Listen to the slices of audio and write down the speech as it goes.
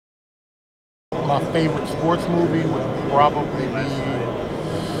my favorite sports movie would probably be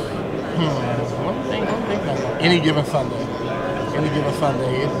one thing. Any Given Sunday. Any Given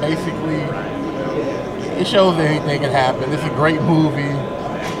Sunday. It basically it shows that anything can happen. It's a great movie.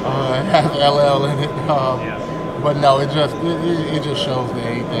 It has LL in it, but no, it just shows that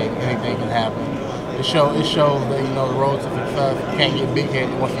anything can happen. It shows that the road to success can't get big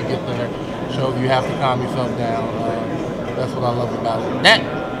headed once you get there. It shows you have to calm yourself down. That's what I love about it. That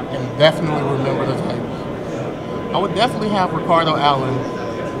and definitely Remember the Titans. I would definitely have Ricardo Allen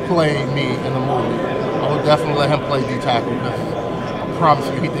play me in the movie. I would definitely let him play D tackle because I promise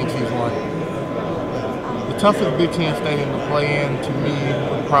you he thinks he's one. The toughest Big Ten stadium to play in to me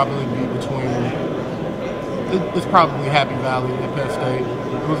would probably be it's probably Happy Valley at Penn State.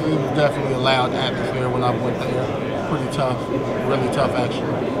 It was definitely a loud atmosphere when I went there. Pretty tough, really tough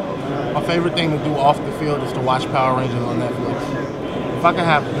actually. My favorite thing to do off the field is to watch Power Rangers on Netflix. If I could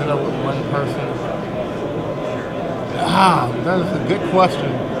have dinner with one person, that is a good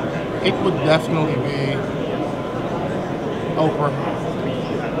question. It would definitely be Oprah.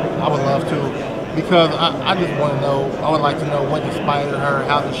 I would love to, because I just want to know. I would like to know what inspired her.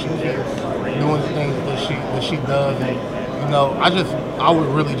 How does she keep doing the things that she does? And I would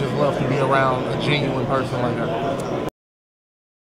really just love to be around a genuine person like her.